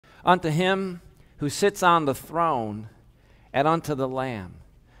unto him who sits on the throne and unto the Lamb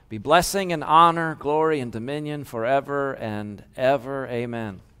be blessing and honor, glory and dominion forever and ever.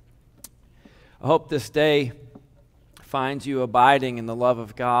 Amen. I hope this day finds you abiding in the love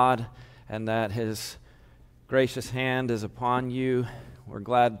of God and that his gracious hand is upon you. We're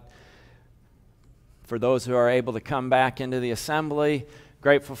glad for those who are able to come back into the assembly.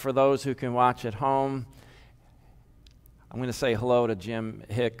 Grateful for those who can watch at home. I'm going to say hello to Jim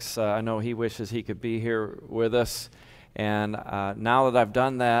Hicks. I know he wishes he could be here with us. And now that I've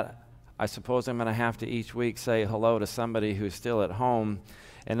done that, I suppose I'm going to have to each week say hello to somebody who's still at home.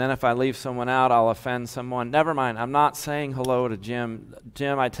 And then if I leave someone out, I'll offend someone. Never mind, I'm not saying hello to Jim.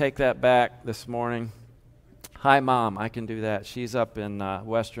 Jim, I take that back this morning. Hi, Mom. I can do that. She's up in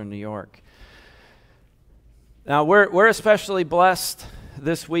Western New York. Now, we're especially blessed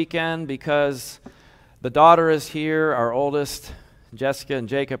this weekend because the daughter is here, our oldest. Jessica and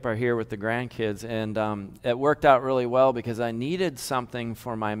Jacob are here with the grandkids, and it worked out really well because I needed something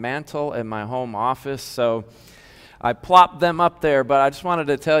for my mantle in my home office, so I plopped them up there. But I just wanted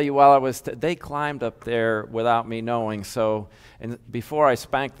to tell you, while I was they climbed up there without me knowing, so and before I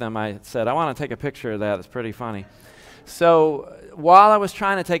spanked them, I said, I want to take a picture of that. It's pretty funny. So while I was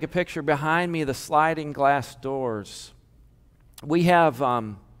trying to take a picture, behind me, the sliding glass doors, we have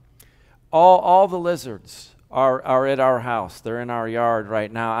all the lizards are at our house. They're in our yard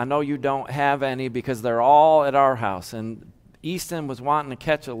right now. I know you don't have any because they're all at our house. And Easton was wanting to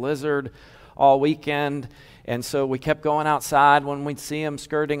catch a lizard all weekend, and so we kept going outside when we'd see them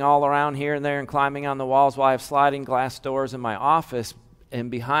skirting all around here and there and climbing on the walls. While I have sliding glass doors in my office, and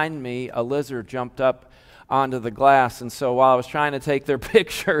behind me a lizard jumped up onto the glass. And so while I was trying to take their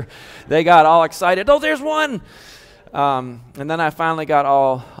picture, they got all excited. Oh, there's one! And then I finally got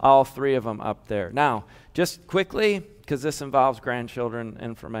all three of them up there. Now, just quickly, because this involves grandchildren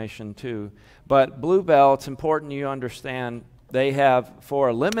information too, but Bluebell, it's important you understand, they have, for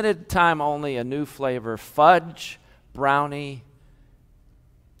a limited time only, a new flavor, fudge brownie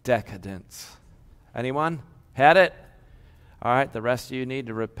decadence. Anyone had it? All right, the rest of you need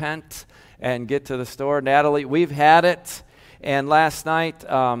to repent and get to the store. Natalie, we've had it. And last night,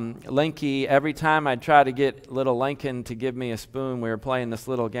 Linky, every time I'd try to get little Lincoln to give me a spoon, we were playing this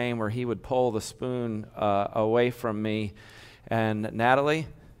little game where he would pull the spoon away from me. And Natalie,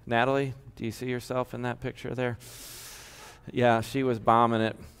 do you see yourself in that picture there? Yeah, she was bombing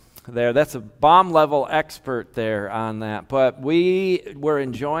it there. That's a bomb level expert there on that. But we were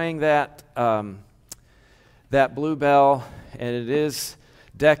enjoying that, that Bluebell, and it is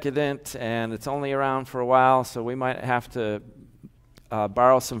decadent, and it's only around for a while, so we might have to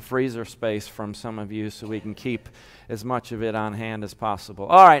borrow some freezer space from some of you so we can keep as much of it on hand as possible.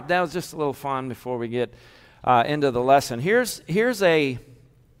 All right, that was just a little fun before we get into the lesson. Here's a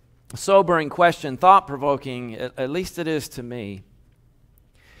sobering question, thought-provoking, at least it is to me.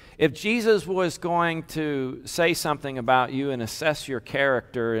 If Jesus was going to say something about you and assess your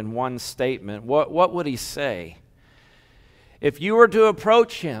character in one statement, what would he say? If you were to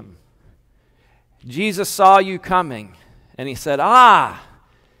approach him, Jesus saw you coming, and he said,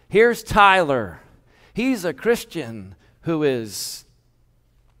 here's Tyler. He's a Christian who is,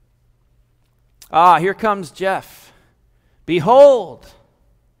 here comes Jeff. Behold,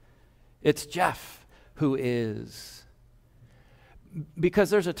 it's Jeff who is.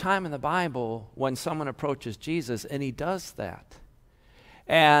 Because there's a time in the Bible when someone approaches Jesus, and he does that.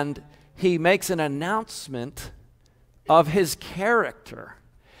 And he makes an announcement of his character,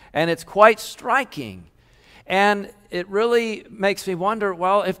 and it's quite striking, and it really makes me wonder,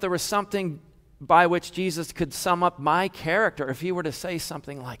 well, if there was something by which Jesus could sum up my character, if he were to say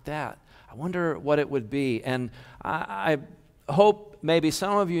something like that, I wonder what it would be. And I hope maybe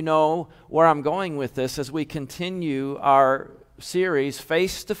some of you know where I'm going with this as we continue our series,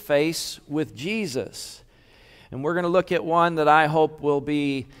 Face to Face with Jesus. And we're going to look at one that I hope will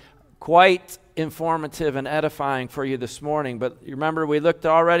be quite informative and edifying for you this morning. But you remember we looked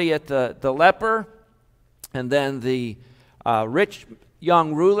already at the leper, and then the rich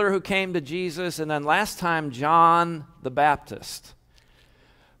young ruler who came to Jesus, and then last time John the Baptist.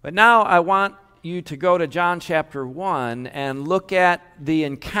 But now I want you to go to John chapter 1 and look at the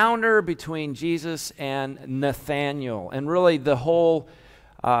encounter between Jesus and Nathanael, and really the whole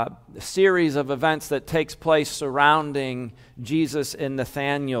series of events that takes place surrounding Jesus and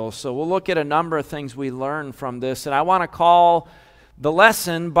Nathanael. So we'll look at a number of things we learn from this, and I want to call the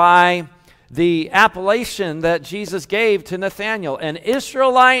lesson by the appellation that Jesus gave to Nathanael, an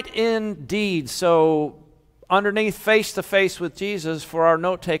Israelite indeed. So underneath face to face with Jesus, for our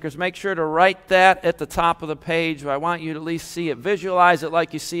note takers, make sure to write that at the top of the page. I want you to at least see it, visualize it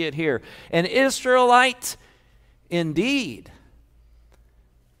like you see it here. An Israelite indeed.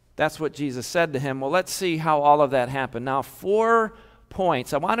 That's what Jesus said to him. Well, let's see how all of that happened. Now, 4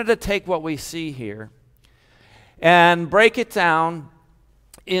 points. I wanted to take what we see here and break it down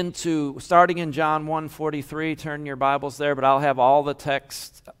into, starting in John 1:43, turn your Bibles there, but I'll have all the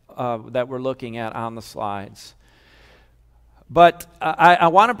text that we're looking at on the slides. But I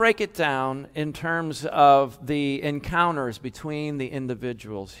want to break it down in terms of the encounters between the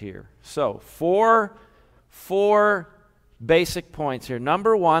individuals here. So, four basic points here.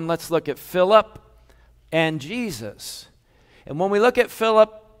 Number 1, let's look at Philip and Jesus. And when we look at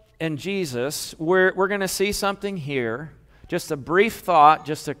Philip and Jesus, we're going to see something here. Just a brief thought,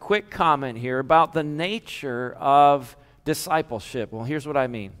 just a quick comment here about the nature of discipleship. Well, here's what I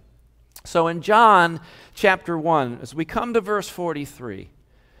mean. So in John chapter 1, as we come to verse 43,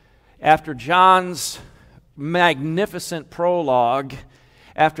 after John's magnificent prologue,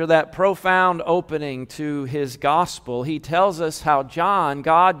 after that profound opening to his gospel, he tells us how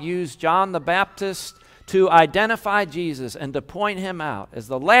God used John the Baptist to identify Jesus and to point him out as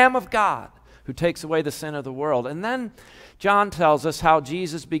the Lamb of God who takes away the sin of the world. And then John tells us how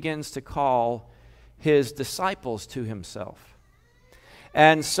Jesus begins to call his disciples to himself.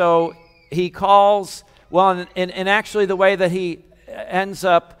 And so he calls, well, and actually the way that he ends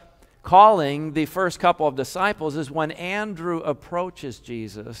up calling the first couple of disciples is when Andrew approaches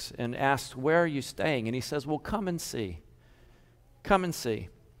Jesus and asks, "Where are you staying?" And he says, "Well, come and see. Come and see."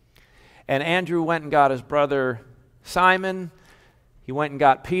 And Andrew went and got his brother Simon. He went and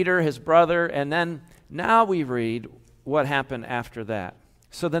got Peter, his brother. And then now we read what happened after that.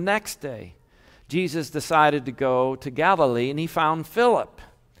 So the next day, Jesus decided to go to Galilee, and he found Philip.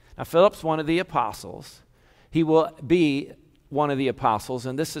 Now, Philip's one of the apostles. He will be one of the apostles,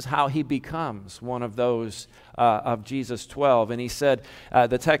 and this is how he becomes one of those of Jesus' 12. And he said,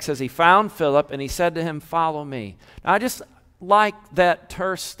 the text says, he found Philip, and he said to him, "Follow me." Now, I just like that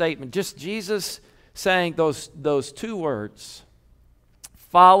terse statement, just Jesus saying those 2 words,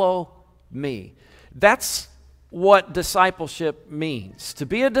 "Follow me." That's what discipleship means. To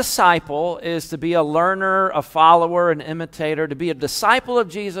be a disciple is to be a learner, a follower, an imitator. To be a disciple of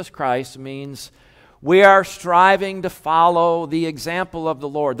Jesus Christ means we are striving to follow the example of the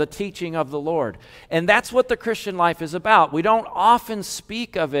Lord, the teaching of the Lord. And that's what the Christian life is about. We don't often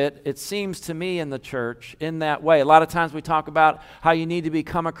speak of it, it seems to me, in the church in that way. A lot of times we talk about how you need to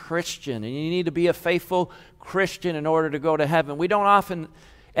become a Christian and you need to be a faithful Christian in order to go to heaven. We don't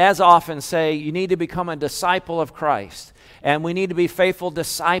as often say you need to become a disciple of Christ. And we need to be faithful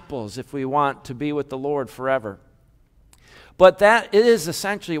disciples if we want to be with the Lord forever. But that is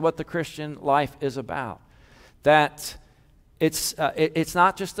essentially what the Christian life is about. That it's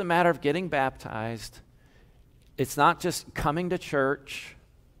not just a matter of getting baptized. It's not just coming to church.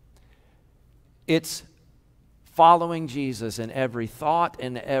 It's following Jesus in every thought,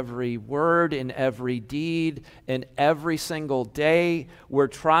 in every word, in every deed, in every single day. We're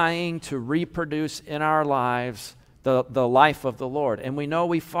trying to reproduce in our lives the life of the Lord. And we know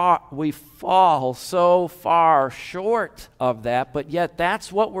we fall so far short of that, but yet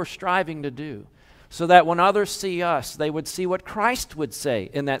that's what we're striving to do. So that when others see us, they would see what Christ would say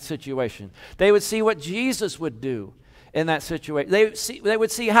in that situation. They would see what Jesus would do in that situation. They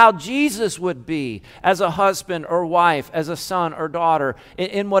would see how Jesus would be as a husband or wife, as a son or daughter,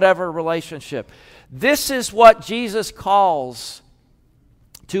 in whatever relationship. This is what Jesus calls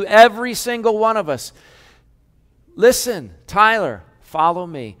to every single one of us. Listen, Tyler, follow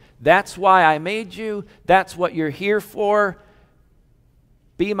me. That's why I made you. That's what you're here for.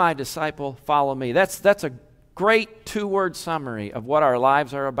 Be my disciple, follow me. That's a great 2-word summary of what our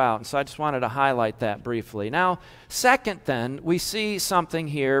lives are about. And so I just wanted to highlight that briefly. Now, second then, we see something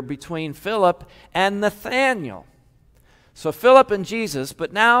here between Philip and Nathanael. So Philip and Jesus,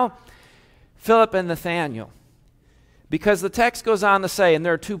 but now Philip and Nathanael. Because the text goes on to say, and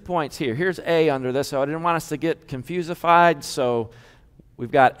there are 2 points here. Here's A under this, so I didn't want us to get confusified, so we've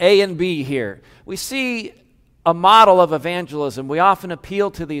got A and B here. We see a model of evangelism. We often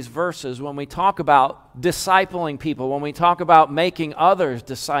appeal to these verses when we talk about discipling people, when we talk about making others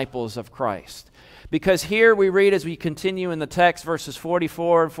disciples of Christ. Because here we read as we continue in the text, verses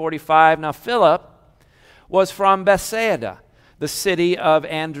 44 and 45, now Philip was from Bethsaida, the city of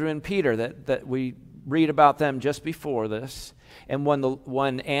Andrew and Peter, that we read about them just before this. And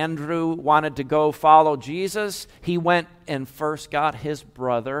when Andrew wanted to go follow Jesus, he went and first got his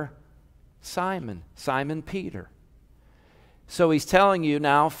brother Simon Peter. So he's telling you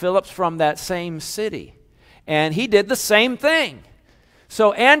now, Philip's from that same city. And he did the same thing.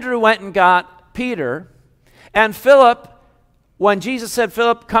 So Andrew went and got Peter, and Philip, when Jesus said,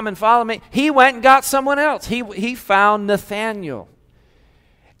 Philip, come and follow me, he went and got someone else. He found Nathanael.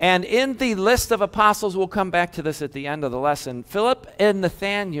 And in the list of apostles, we'll come back to this at the end of the lesson, Philip and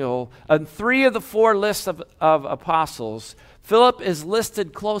Nathanael, on 3 of the 4 lists of apostles, Philip is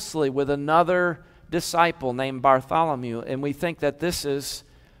listed closely with another disciple named Bartholomew, and we think that this is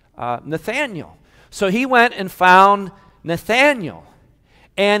Nathanael. So he went and found Nathanael,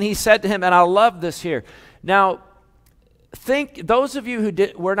 and he said to him, and I love this here. Now, think, those of you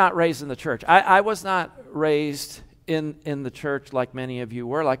who were not raised in the church, I was not raised in the church like many of you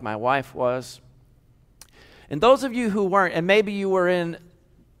were, like my wife was. And those of you who weren't, and maybe you were in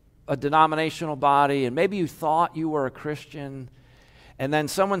a denominational body, and maybe you thought you were a Christian, and then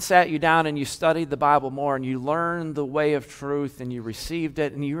someone sat you down and you studied the Bible more, and you learned the way of truth, and you received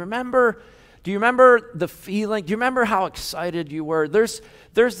it, and you remember, do you remember the feeling? Do you remember how excited you were? There's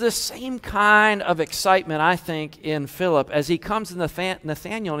this same kind of excitement, I think, in Philip as he comes to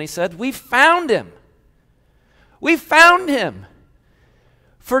Nathanael, and he said, we found him. We found him.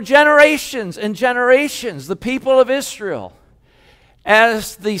 For generations and generations, the people of Israel,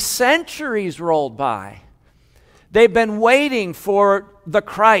 as the centuries rolled by, they've been waiting for the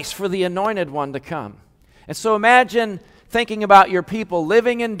Christ, for the anointed one to come. And so imagine thinking about your people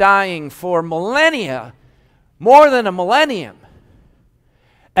living and dying for millennia, more than a millennium.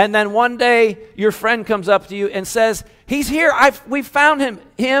 And then one day your friend comes up to you and says, he's here, we found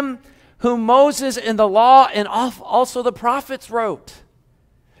him whom Moses in the law and also the prophets wrote.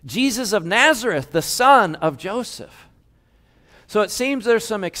 Jesus of Nazareth, the son of Joseph. So it seems there's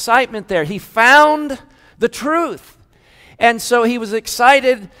some excitement there. He found the truth. And so he was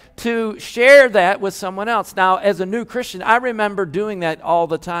excited to share that with someone else. Now, as a new Christian, I remember doing that all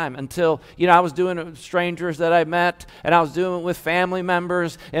the time until, I was doing it with strangers that I met, and I was doing it with family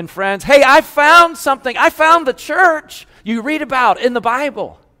members and friends. Hey, I found something. I found the church you read about in the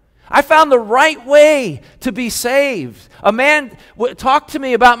Bible. I found the right way to be saved. A man talked to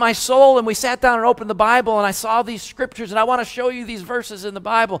me about my soul, and we sat down and opened the Bible, and I saw these scriptures, and I want to show you these verses in the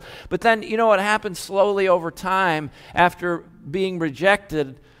Bible. But then, you know what happened slowly over time after being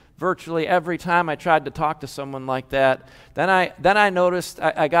rejected virtually every time I tried to talk to someone like that? Then I noticed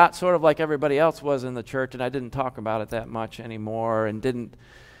I got sort of like everybody else was in the church, and I didn't talk about it that much anymore, and didn't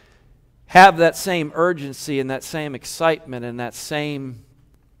have that same urgency and that same excitement and that same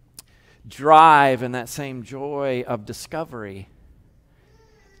drive and that same joy of discovery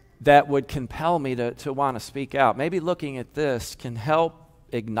that would compel me to want to speak out. Maybe looking at this can help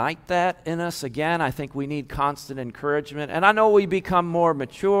ignite that in us again. I think we need constant encouragement. And I know we become more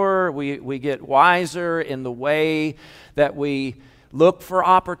mature, we get wiser in the way that we look for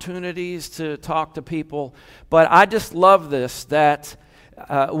opportunities to talk to people. But I just love this, that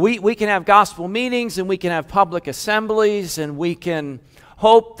we can have gospel meetings, and we can have public assemblies, and we can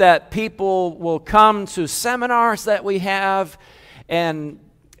hope that people will come to seminars that we have and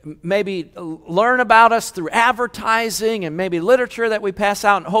maybe learn about us through advertising and maybe literature that we pass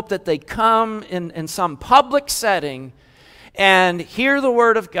out, and hope that they come in some public setting and hear the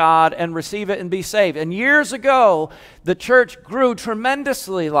Word of God and receive it and be saved. And years ago, the church grew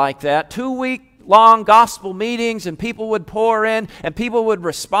tremendously like that. 2-week-long gospel meetings, and people would pour in, and people would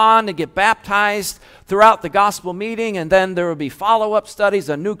respond and get baptized throughout the gospel meeting, and then there would be follow-up studies,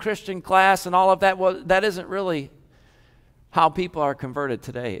 a new Christian class, and all of that. Well, that isn't really how people are converted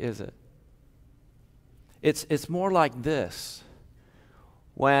today, is it? It's more like this.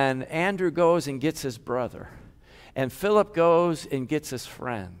 When Andrew goes and gets his brother, and Philip goes and gets his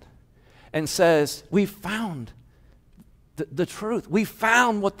friend, and says, we found the truth. We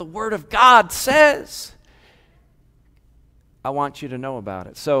found what the Word of God says. I want you to know about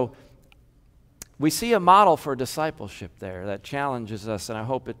it. So we see a model for discipleship there that challenges us, and I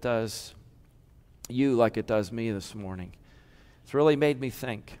hope it does you like it does me this morning. It's really made me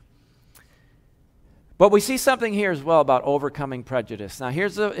think. But we see something here as well about overcoming prejudice. Now,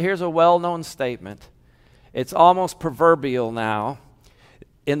 here's a well-known statement. It's almost proverbial now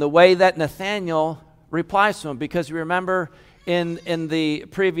in the way that Nathanael replies to him, because you remember in the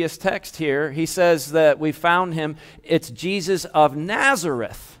previous text here, he says that we found him. It's Jesus of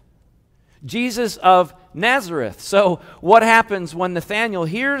Nazareth. Jesus of Nazareth. So what happens when Nathanael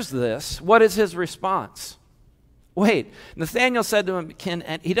hears this? What is his response? Wait, Nathanael said to him,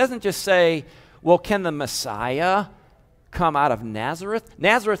 and he doesn't just say, well, can the Messiah come out of Nazareth?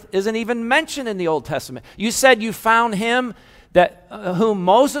 Nazareth isn't even mentioned in the Old Testament. You said you found him that whom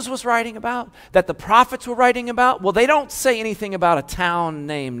Moses was writing about, that the prophets were writing about. Well, they don't say anything about a town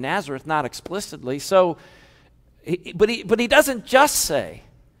named Nazareth, not explicitly. So But he doesn't just say,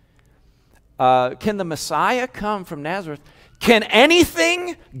 can the Messiah come from Nazareth? Can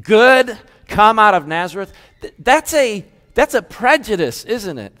anything good come out of Nazareth? That's a prejudice,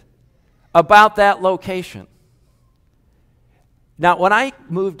 isn't it, about that location? Now, when I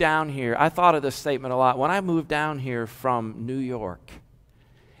moved down here, I thought of this statement a lot. When I moved down here from New York,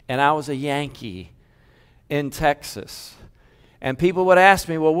 and I was a Yankee in Texas, and people would ask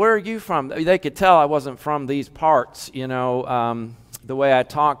me, well, where are you from? They could tell I wasn't from these parts, the way I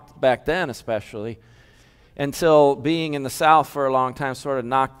talked back then especially, until being in the South for a long time sort of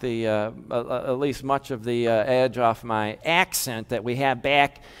knocked at least much of the edge off my accent that we had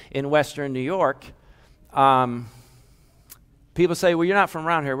back in Western New York. People say, well, you're not from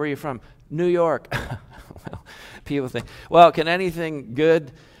around here. Where are you from? New York. Well, people think, well, can anything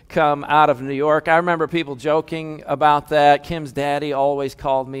good come out of New York? I remember people joking about that. Kim's daddy always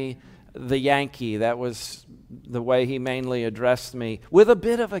called me the Yankee. That was the way he mainly addressed me, with a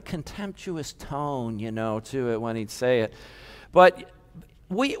bit of a contemptuous tone, to it when he'd say it. But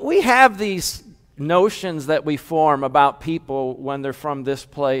we have these notions that we form about people when they're from this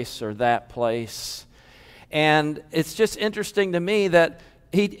place or that place. And it's just interesting to me that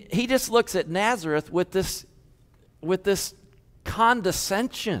he just looks at Nazareth with this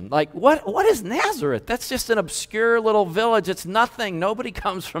condescension. Like, what is Nazareth? That's just an obscure little village. It's nothing. Nobody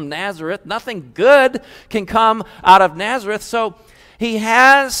comes from Nazareth. Nothing good can come out of Nazareth. So he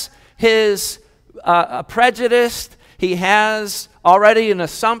has his prejudice. He has already an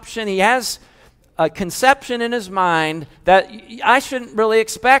assumption. He has a conception in his mind that I shouldn't really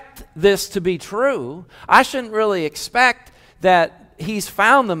expect this to be true. I shouldn't really expect that he's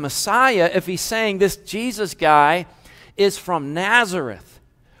found the Messiah if he's saying this Jesus guy is from Nazareth.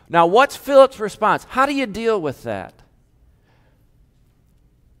 Now, what's Philip's response? How do you deal with that?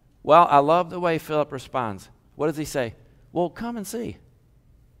 Well, I love the way Philip responds. What does he say? Well, come and see.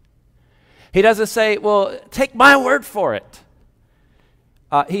 He doesn't say, well, take my word for it.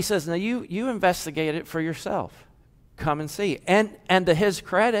 He says, now you investigate it for yourself. Come and see. And to his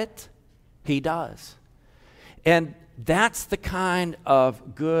credit, he does. And that's the kind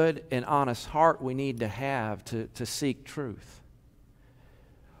of good and honest heart we need to have to seek truth.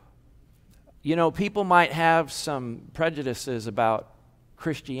 People might have some prejudices about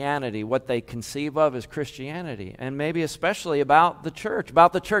Christianity, what they conceive of as Christianity, and maybe especially about the church,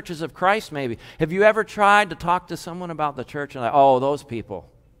 about the churches of Christ maybe. Have you ever tried to talk to someone about the church and oh, those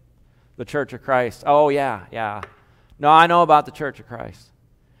people, the Church of Christ, oh yeah. No, I know about the Church of Christ.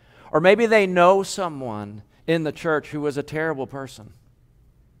 Or maybe they know someone in the church who was a terrible person,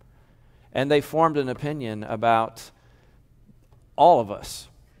 and they formed an opinion about all of us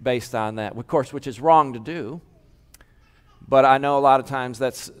based on that, of course, which is wrong to do. But I know a lot of times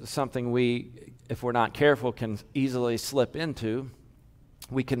that's something we, if we're not careful, can easily slip into.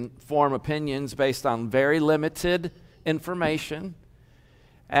 We can form opinions based on very limited information.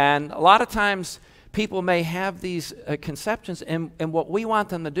 And a lot of times people may have these conceptions, and what we want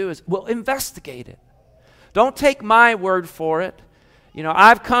them to do is, well, investigate it. Don't take my word for it.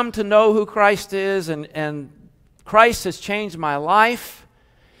 I've come to know who Christ is, and Christ has changed my life.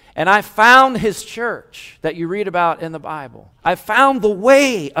 And I found his church that you read about in the Bible. I found the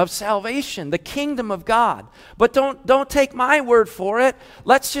way of salvation, the kingdom of God. But don't take my word for it.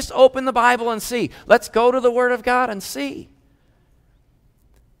 Let's just open the Bible and see. Let's go to the Word of God and see.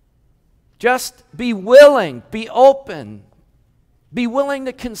 Just be willing, be open, be willing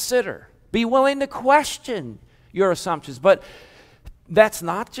to consider, be willing to question your assumptions. But that's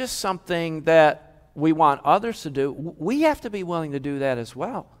not just something that we want others to do. We have to be willing to do that as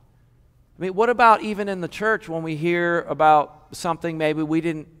well. I mean, what about even in the church when we hear about something maybe we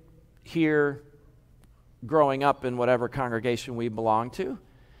didn't hear growing up in whatever congregation we belong to?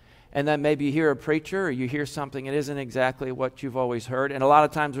 And then maybe you hear a preacher or you hear something that isn't exactly what you've always heard. And a lot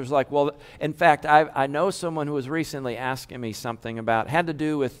of times there's like, well, in fact, I know someone who was recently asking me something about, had to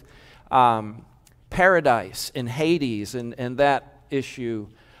do with paradise in Hades and that issue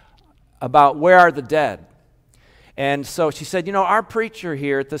about where are the dead. And so she said, our preacher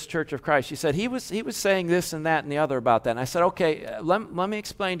here at this Church of Christ, she said, he was saying this and that and the other about that. And I said, okay, let me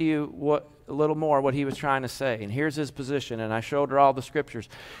explain to you a little more what he was trying to say. And here's his position. And I showed her all the scriptures.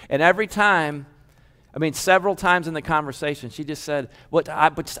 And every time, several times in the conversation, she just said,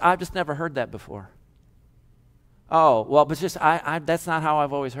 I've just never heard that before. Oh, well, but that's not how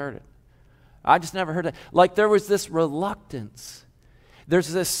I've always heard it. I just never heard it. Like there was this reluctance.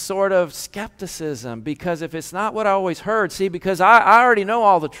 There's this sort of skepticism because if it's not what I always heard, because I already know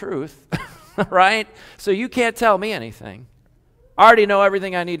all the truth, right? So you can't tell me anything. I already know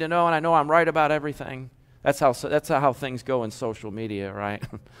everything I need to know, and I know I'm right about everything. That's how things go in social media, right?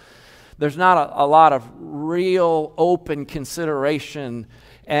 There's not a lot of real open consideration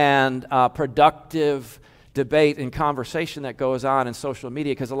and productive debate and conversation that goes on in social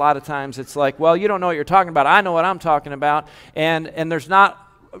media, because a lot of times it's like, well, you don't know what you're talking about. I know what I'm talking about. And there's not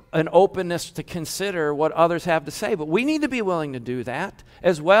an openness to consider what others have to say. But we need to be willing to do that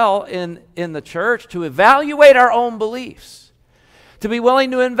as well in the church, to evaluate our own beliefs, to be willing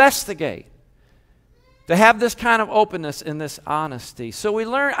to investigate, to have this kind of openness and this honesty. So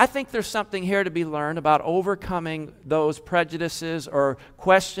I think there's something here to be learned about overcoming those prejudices or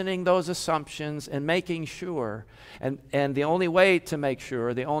questioning those assumptions and making sure. And the only way to make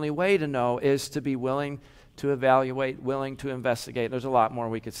sure, the only way to know, is to be willing to evaluate, willing to investigate. There's a lot more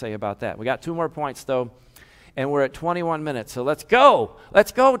we could say about that. We got 2 more points, though, and we're at 21 minutes. So let's go.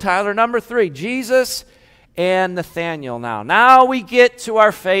 Let's go, Tyler. Number 3, Jesus and Nathanael now. Now we get to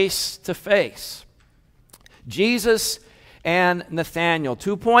our face-to-face. Jesus and Nathanael.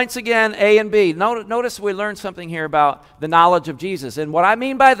 2 points again, A and B. Notice we learned something here about the knowledge of Jesus. And what I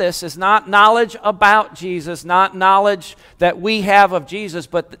mean by this is not knowledge about Jesus, not knowledge that we have of Jesus,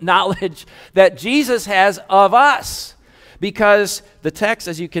 but knowledge that Jesus has of us. Because the text,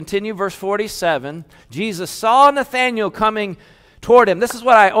 as you continue, verse 47, Jesus saw Nathanael coming toward him. This is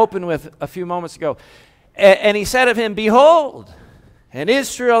what I opened with a few moments ago. And he said of him, "Behold, an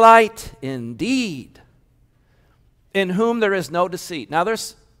Israelite indeed, in whom there is no deceit." Now,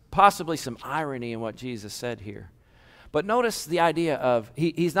 there's possibly some irony in what Jesus said here. But notice the idea of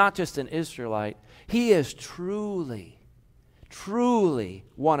he's not just an Israelite. He is truly, truly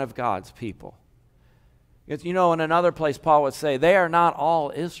one of God's people. You know, in another place, Paul would say, they are not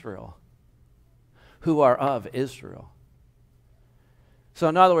all Israel who are of Israel. So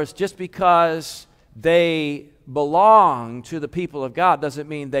in other words, just because they belong to the people of God doesn't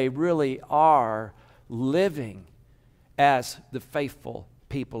mean they really are living as the faithful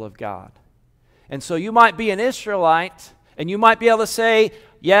people of God. And so you might be an Israelite, and you might be able to say,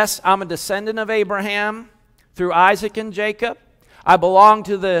 yes, I'm a descendant of Abraham through Isaac and Jacob. I belong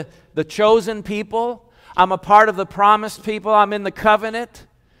to the chosen people. I'm a part of the promised people. I'm in the covenant.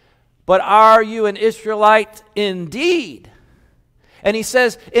 But are you an Israelite indeed? And he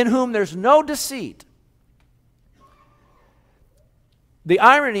says, in whom there's no deceit. The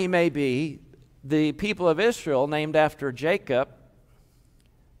irony may be, the people of Israel, named after Jacob,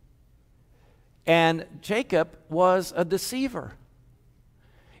 and Jacob was a deceiver.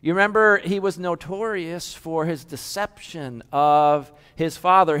 You remember, he was notorious for his deception of his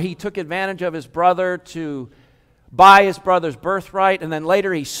father. He took advantage of his brother to buy his brother's birthright, and then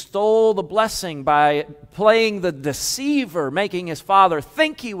later he stole the blessing by playing the deceiver, making his father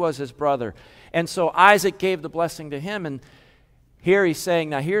think he was his brother. And so Isaac gave the blessing to him, and here he's saying,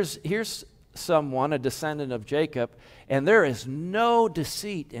 now here's someone, a descendant of Jacob, and there is no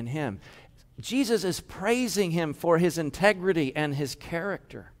deceit in him. Jesus is praising him for his integrity and his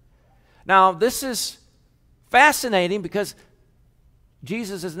character. Now, this is fascinating because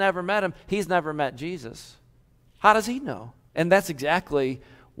Jesus has never met him. He's never met Jesus. How does he know? And that's exactly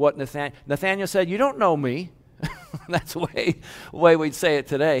what Nathanael said, you don't know me. That's the way we'd say it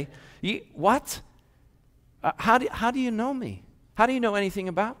today. What? How do you know me? How do you know anything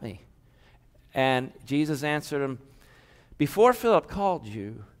about me? And Jesus answered him, before Philip called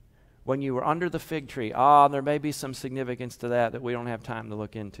you, when you were under the fig tree, there may be some significance to that we don't have time to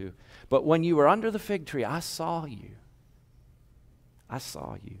look into. But when you were under the fig tree, I saw you. I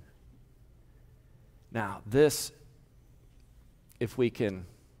saw you. Now, this, if we can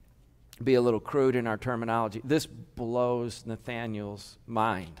be a little crude in our terminology, this blows Nathanael's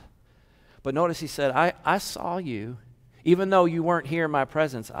mind. But notice he said, I saw you. Even though you weren't here in my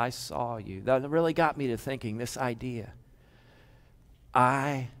presence, I saw you. That really got me to thinking, this idea.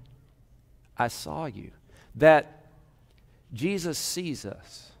 I saw you. That Jesus sees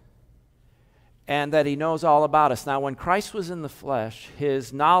us. And that he knows all about us. Now, when Christ was in the flesh,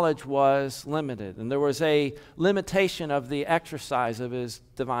 his knowledge was limited. And there was a limitation of the exercise of his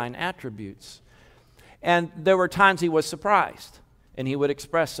divine attributes. And there were times he was surprised. And he would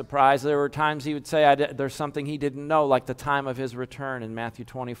express surprise. There were times he would say, there's something he didn't know, like the time of his return in Matthew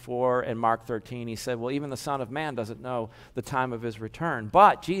 24 and Mark 13. He said, well, even the Son of Man doesn't know the time of his return.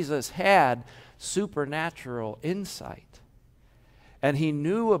 But Jesus had supernatural insight. And he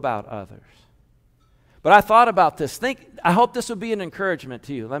knew about others. But I thought about this. I hope this would be an encouragement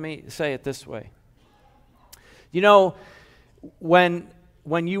to you. Let me say it this way. You know, when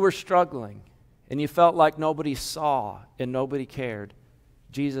you were struggling, and you felt like nobody saw and nobody cared,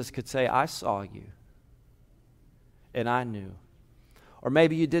 Jesus could say, I saw you, and I knew. Or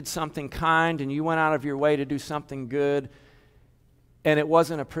maybe you did something kind and you went out of your way to do something good and it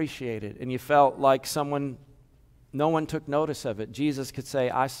wasn't appreciated and you felt like no one took notice of it. Jesus could say,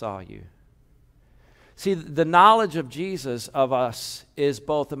 I saw you. See, the knowledge of Jesus of us is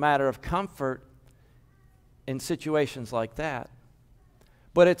both a matter of comfort in situations like that,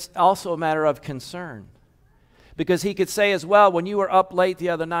 but it's also a matter of concern. Because he could say as well, when you were up late the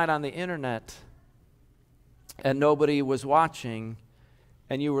other night on the internet and nobody was watching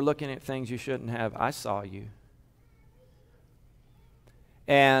and you were looking at things you shouldn't have, I saw you.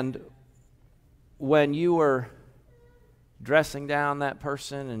 And when you were dressing down that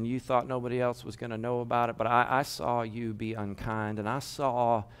person and you thought nobody else was going to know about it, but I saw you be unkind, and I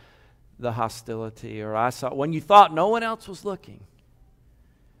saw the hostility, or I saw when you thought no one else was looking,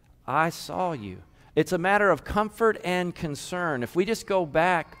 I saw you. It's a matter of comfort and concern. If we just go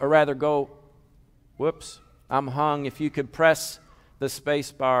back, or rather go, whoops, I'm hung. If you could press the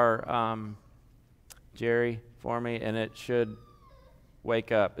space bar, Jerry, for me, and it should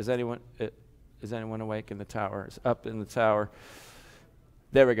wake up. Is anyone awake in the tower? It's up in the tower.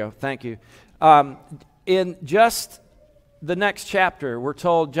 There we go. Thank you. In just the next chapter, we're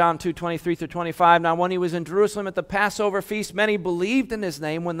told, John 2:23-25, now when he was in Jerusalem at the Passover feast, many believed in his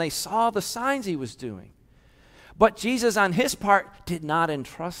name when they saw the signs he was doing. But Jesus, on his part, did not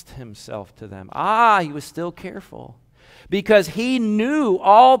entrust himself to them. He was still careful, because he knew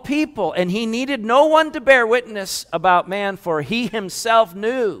all people, and he needed no one to bear witness about man, for he himself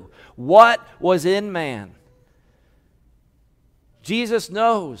knew what was in man. Jesus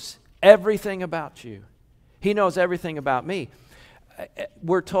knows everything about you. He knows everything about me.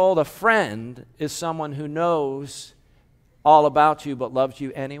 We're told a friend is someone who knows all about you but loves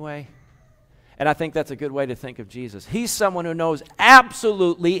you anyway. And I think that's a good way to think of Jesus. He's someone who knows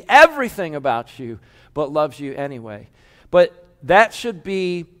absolutely everything about you but loves you anyway. But that should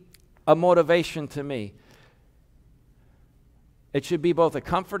be a motivation to me. It should be both a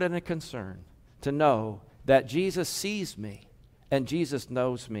comfort and a concern to know that Jesus sees me and Jesus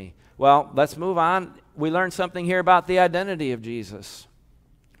knows me. Well, let's move on. We learned something here about the identity of Jesus.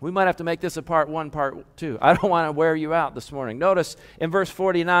 We might have to make this a part 1, part 2. I don't want to wear you out this morning. Notice in verse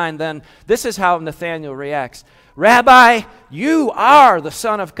 49, then, this is how Nathanael reacts. Rabbi, you are the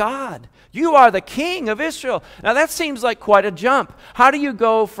Son of God. You are the King of Israel. Now that seems like quite a jump. How do you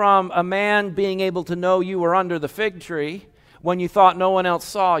go from a man being able to know you were under the fig tree when you thought no one else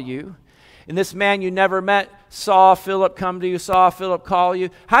saw you, and this man you never met saw Philip come to you, saw Philip call you?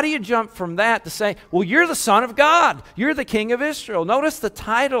 How do you jump from that to say, well, you're the Son of God, you're the King of Israel? Notice the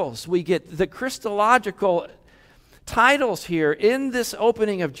titles we get, the Christological titles here in this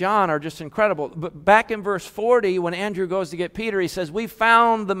opening of John are just incredible. But back in verse 40, when Andrew goes to get Peter, he says, we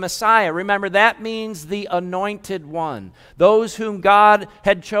found the Messiah. Remember, that means the anointed one. Those whom God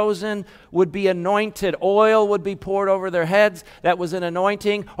had chosen would be anointed. Oil would be poured over their heads. That was an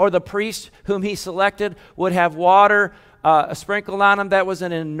anointing. Or the priest whom he selected would have water sprinkled on him. That was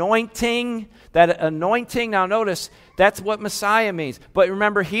an anointing. That anointing, now notice, that's what Messiah means. But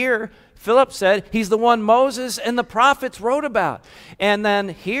remember here, Philip said, he's the one Moses and the prophets wrote about. And then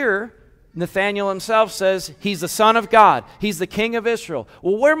here, Nathanael himself says, he's the Son of God. He's the King of Israel.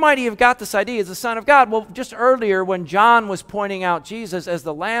 Well, where might he have got this idea? He's the Son of God. Well, just earlier when John was pointing out Jesus as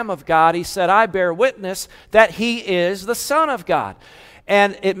the Lamb of God, he said, I bear witness that he is the Son of God.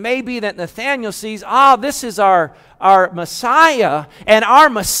 And it may be that Nathanael sees, this is our Messiah, and our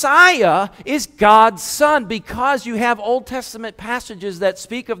Messiah is God's Son, because you have Old Testament passages that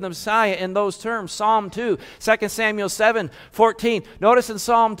speak of the Messiah in those terms. Psalm 2, 2 Samuel 7:14. Notice in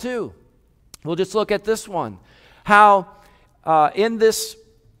Psalm 2, we'll just look at this one, how in this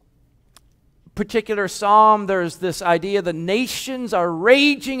particular psalm, there's this idea the nations are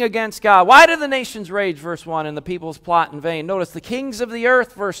raging against God. Why do the nations rage, verse 1, and the peoples plot in vain? Notice the kings of the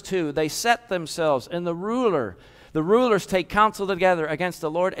earth, verse 2, they set themselves, and the rulers take counsel together against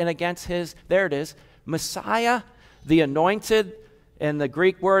the Lord and against his, there it is, Messiah, the anointed, and the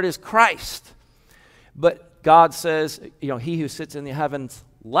Greek word is Christ. But God says, he who sits in the heavens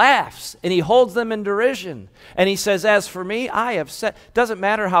laughs, and he holds them in derision. And he says, as for me, I have set, doesn't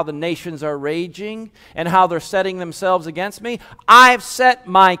matter how the nations are raging and how they're setting themselves against me, I've set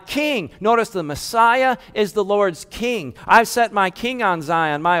my king. Notice the Messiah is the Lord's king. I've set my king on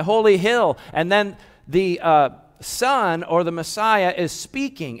Zion, my holy hill. And then the Son, or the Messiah, is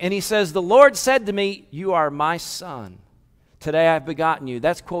speaking. And he says, the Lord said to me, you are my Son. Today I've begotten you.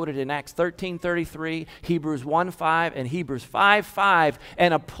 That's quoted in Acts 13:33, Hebrews 1:5, and Hebrews 5:5,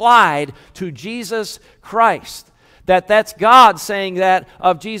 and applied to Jesus Christ. That's God saying that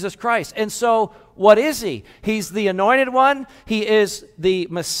of Jesus Christ. And so, what is he? He's the anointed one. He is the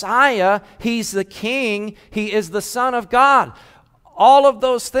Messiah. He's the King. He is the Son of God. All of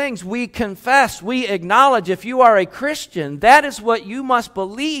those things we confess, we acknowledge. If you are a Christian, that is what you must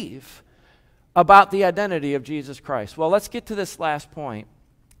believe about the identity of Jesus Christ. Well, let's get to this last point.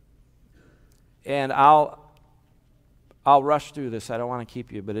 And I'll rush through this. I don't want to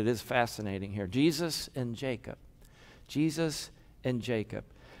keep you, but it is fascinating here. Jesus and Jacob. Jesus and Jacob.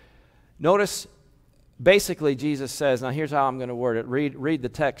 Notice, basically, Jesus says, now here's how I'm going to word it. Read the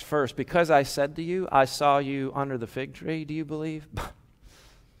text first. Because I said to you, I saw you under the fig tree, do you believe?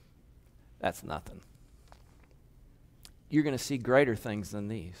 That's nothing. You're going to see greater things than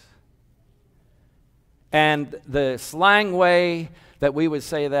these. And the slang way that we would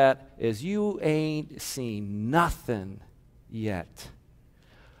say that is, you ain't seen nothing yet.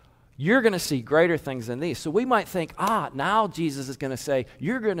 You're going to see greater things than these. So we might think, now Jesus is going to say,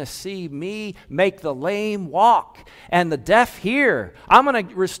 you're going to see me make the lame walk and the deaf hear. I'm going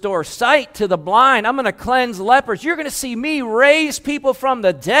to restore sight to the blind. I'm going to cleanse lepers. You're going to see me raise people from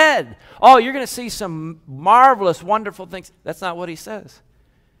the dead. Oh, you're going to see some marvelous, wonderful things. That's not what he says.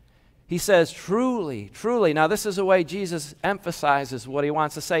 He says, truly, truly. Now, this is the way Jesus emphasizes what he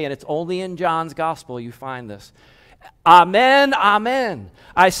wants to say, and it's only in John's gospel you find this. Amen, amen.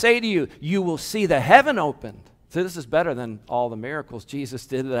 I say to you, you will see the heaven opened. So this is better than all the miracles Jesus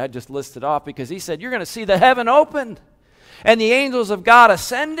did that I just listed off, because he said, you're going to see the heaven opened and the angels of God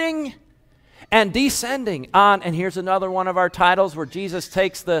ascending and descending on. And here's another one of our titles where Jesus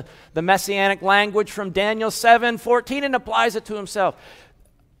takes the messianic language from Daniel 7:14 and applies it to himself.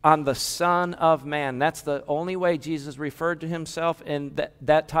 On the Son of Man. That's the only way Jesus referred to himself, and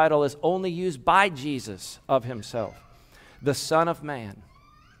that title is only used by Jesus of himself. The Son of Man.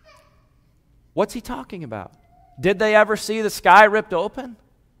 What's he talking about? Did they ever see the sky ripped open?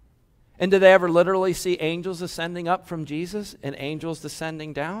 And did they ever literally see angels ascending up from Jesus and angels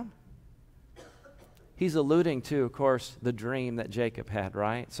descending down? He's alluding to, of course, the dream that Jacob had,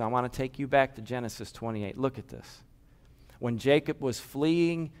 right? So I want to take you back to Genesis 28. Look at this. When Jacob was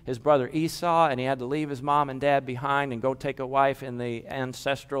fleeing his brother Esau, and he had to leave his mom and dad behind and go take a wife in the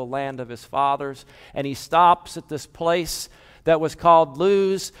ancestral land of his fathers, and he stops at this place that was called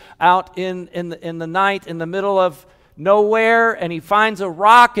Luz, out in the night, in the middle of nowhere, and he finds a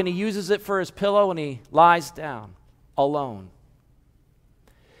rock, and he uses it for his pillow, and he lies down alone.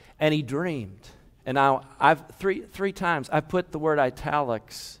 And he dreamed. And now, I've three times, I've put the word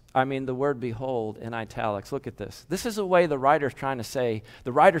italics, the word behold in italics. Look at this. This is the way the writer's trying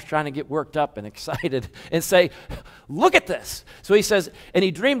to get worked up and excited and say, look at this. So he says, and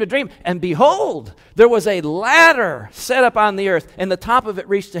he dreamed a dream, and behold, there was a ladder set up on the earth, and the top of it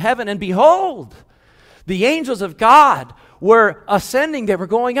reached to heaven, and behold, the angels of God were ascending, they were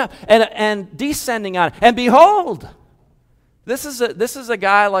going up, and descending on it, and behold, this is a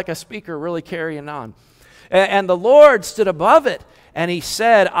guy like a speaker really carrying on. And the Lord stood above it, and he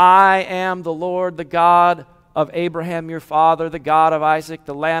said, I am the Lord, the God of Abraham your father, the God of Isaac.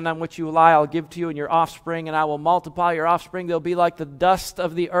 The land on which you lie I'll give to you and your offspring, and I will multiply your offspring. They'll be like the dust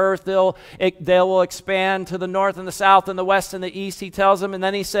of the earth. They will expand to the north and the south and the west and the east, he tells them. And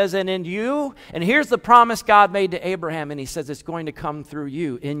then he says, and in you, and here's the promise God made to Abraham, and he says it's going to come through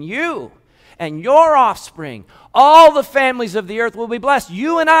you. In you and your offspring, all the families of the earth will be blessed.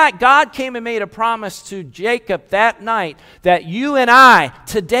 You and I, God came and made a promise to Jacob that night that you and I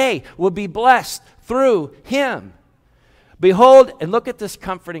today will be blessed through him. Behold, and look at this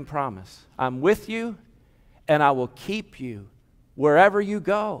comforting promise. I'm with you, and I will keep you wherever you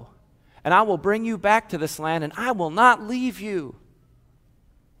go. And I will bring you back to this land, and I will not leave you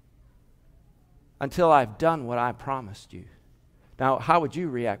until I've done what I promised you. Now, how would you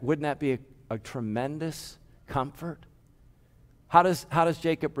react? Wouldn't that be a tremendous comfort? How does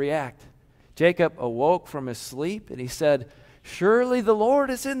Jacob react? Jacob awoke from his sleep, and he said, surely the Lord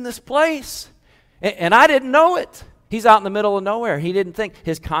is in this place. And I didn't know it. He's out in the middle of nowhere. He didn't think.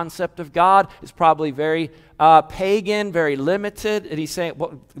 His concept of God is probably very pagan, very limited. And he's saying,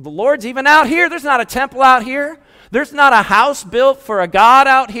 well, the Lord's even out here. There's not a temple out here. There's not a house built for a God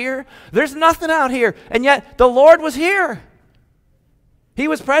out here. There's nothing out here. And yet the Lord was here. He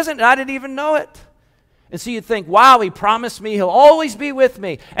was present, and I didn't even know it. And so you'd think, wow, he promised me he'll always be with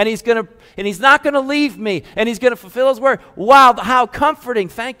me, and he's not going to leave me, and he's going to fulfill his word. Wow, how comforting.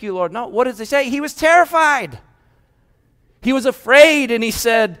 Thank you, Lord. No, what does he say? He was terrified. He was afraid, and he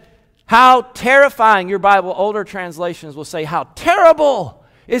said, how terrifying. Your Bible, older translations will say, how terrible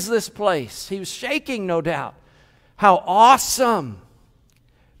is this place. He was shaking, no doubt. How awesome,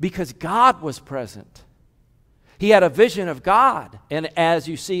 because God was present. He had a vision of God. And as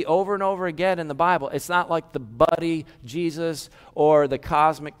you see over and over again in the Bible, it's not like the buddy Jesus or the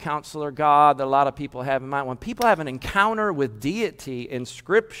cosmic counselor God that a lot of people have in mind. When people have an encounter with deity in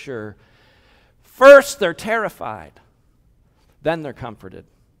Scripture, first they're terrified, then they're comforted.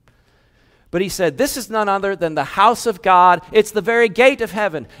 But he said, this is none other than the house of God. It's the very gate of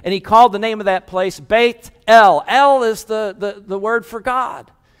heaven. And he called the name of that place Beit El. El is the word for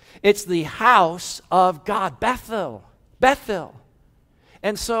God. It's the house of God, Bethel. Bethel.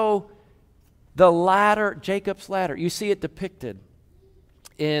 And so the ladder, Jacob's ladder, you see it depicted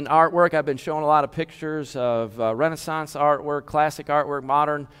in artwork. I've been showing a lot of pictures of Renaissance artwork, classic artwork,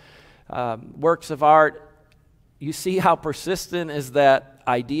 modern works of art. You see how persistent is that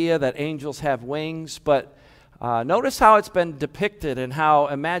idea that angels have wings, but notice how it's been depicted and how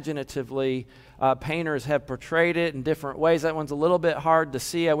imaginatively painters have portrayed it in different ways. That one's a little bit hard to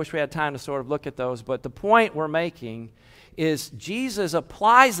see. I wish we had time to sort of look at those, but the point we're making is Jesus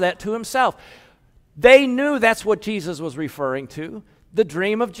applies that to himself. They knew that's what Jesus was referring to, the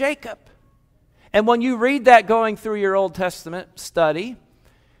dream of Jacob. And when you read that going through your Old Testament study,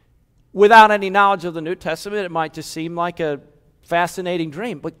 without any knowledge of the New Testament, it might just seem like a fascinating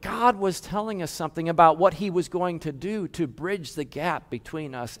dream. But God was telling us something about what he was going to do to bridge the gap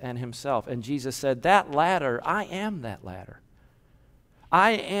between us and himself. And Jesus said, that ladder, I am that ladder.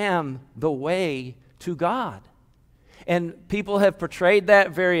 I am the way to God. And people have portrayed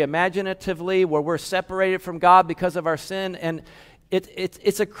that very imaginatively, where we're separated from God because of our sin. And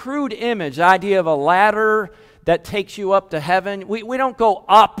it's a crude image, the idea of a ladder that takes you up to heaven. We don't go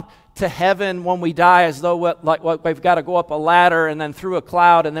up to heaven when we die as though we've got to go up a ladder and then through a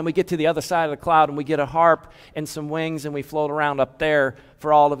cloud, and then we get to the other side of the cloud and we get a harp and some wings and we float around up there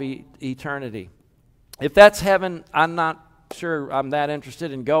for all of eternity. If that's heaven, I'm not sure I'm that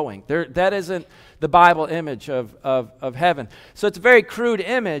interested in going. That isn't the Bible image of heaven. So it's a very crude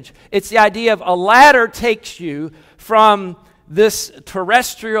image. It's the idea of a ladder takes you from this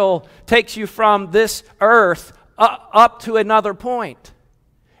terrestrial, takes you from this earth up to another point.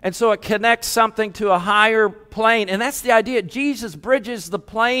 And so it connects something to a higher plane. And that's the idea. Jesus bridges the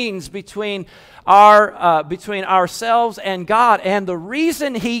planes between ourselves and God. And the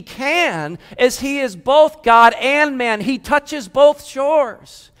reason he can is he is both God and man. He touches both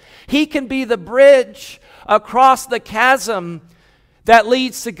shores. He can be the bridge across the chasm that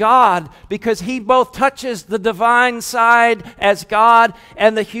leads to God, because he both touches the divine side as God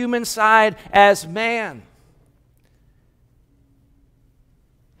and the human side as man.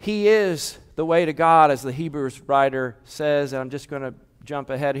 He is the way to God, as the Hebrews writer says, and I'm just going to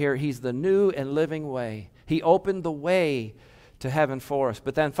jump ahead here. He's the new and living way. He opened the way to heaven for us.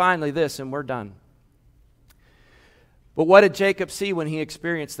 But then finally this, and we're done. But what did Jacob see when he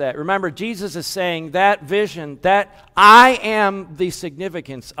experienced that? Remember, Jesus is saying that vision, that I am the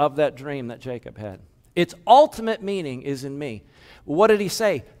significance of that dream that Jacob had. Its ultimate meaning is in me. What did he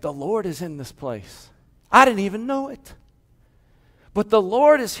say? The Lord is in this place. I didn't even know it. But the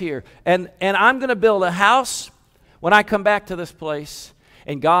Lord is here, and I'm going to build a house when I come back to this place,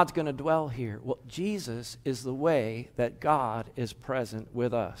 and God's going to dwell here. Well, Jesus is the way that God is present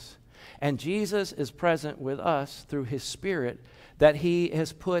with us. And Jesus is present with us through his Spirit that he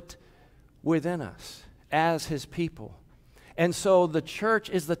has put within us as his people. And so the church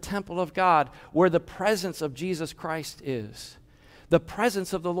is the temple of God, where the presence of Jesus Christ is. The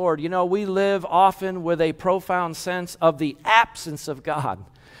presence of the Lord. You know, we live often with a profound sense of the absence of God,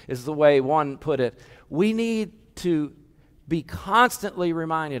 is the way one put it. We need to be constantly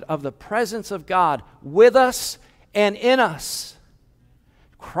reminded of the presence of God with us and in us.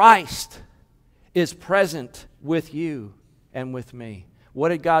 Christ is present with you and with me. What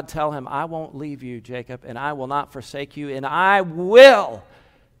did God tell him? I won't leave you, Jacob, and I will not forsake you, and I will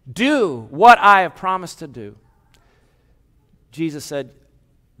do what I have promised to do. Jesus said,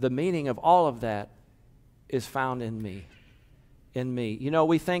 the meaning of all of that is found in me. In me. You know,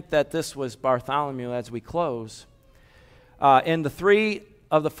 we think that this was Bartholomew as we close. In the 3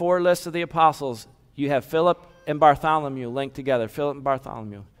 of the 4 lists of the apostles, you have Philip and Bartholomew linked together. Philip and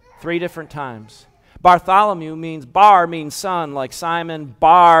Bartholomew. 3 different times. Bartholomew means, Bar means son, like Simon.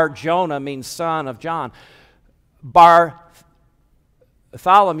 Bar Jonah means son of John. Bartholomew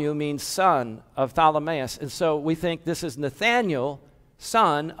means son of Ptolemaeus. And so we think this is Nathanael,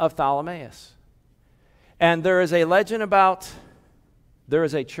 son of Ptolemaeus. And there is a legend about, there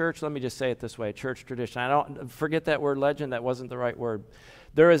is a church, let me just say it this way, church tradition. I don't forget that word legend, that wasn't the right word.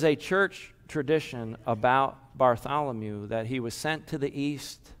 There is a church tradition about Bartholomew that he was sent to the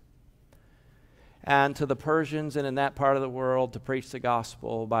east and to the Persians and in that part of the world to preach the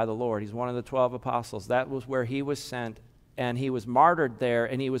gospel by the Lord. He's one of the 12 apostles. That was where he was sent, and he was martyred there,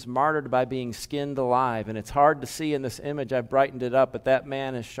 and he was martyred by being skinned alive. And it's hard to see in this image. I've brightened it up, but that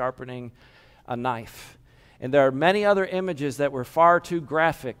man is sharpening a knife. And there are many other images that were far too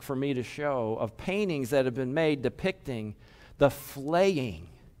graphic for me to show of paintings that have been made depicting the flaying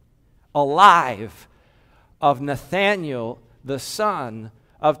alive of Nathanael, the son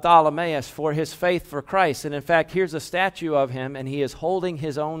of Ptolemaeus, for his faith for Christ. And in fact, here's a statue of him, and he is holding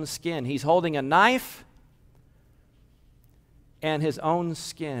his own skin. He's holding a knife and his own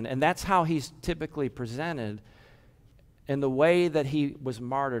skin. And that's how he's typically presented in the way that he was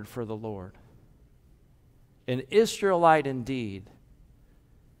martyred for the Lord. An Israelite indeed,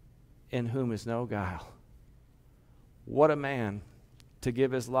 in whom is no guile. What a man to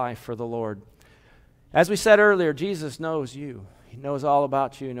give his life for the Lord. As we said earlier, Jesus knows you. He knows all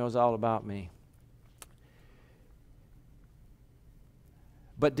about you. He knows all about me.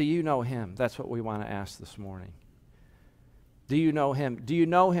 But do you know him? That's what we want to ask this morning. Do you know him? Do you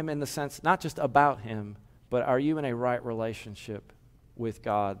know him in the sense, not just about him, but are you in a right relationship with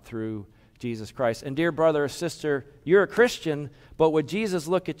God through Jesus Christ? And dear brother or sister, you're a Christian, but would Jesus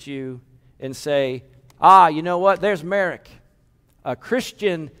look at you and say, you know what? There's Merrick, a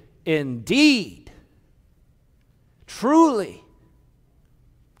Christian indeed. Truly.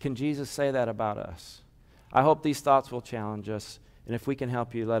 Can Jesus say that about us? I hope these thoughts will challenge us. And if we can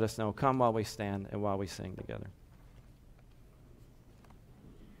help you, let us know. Come while we stand and while we sing together.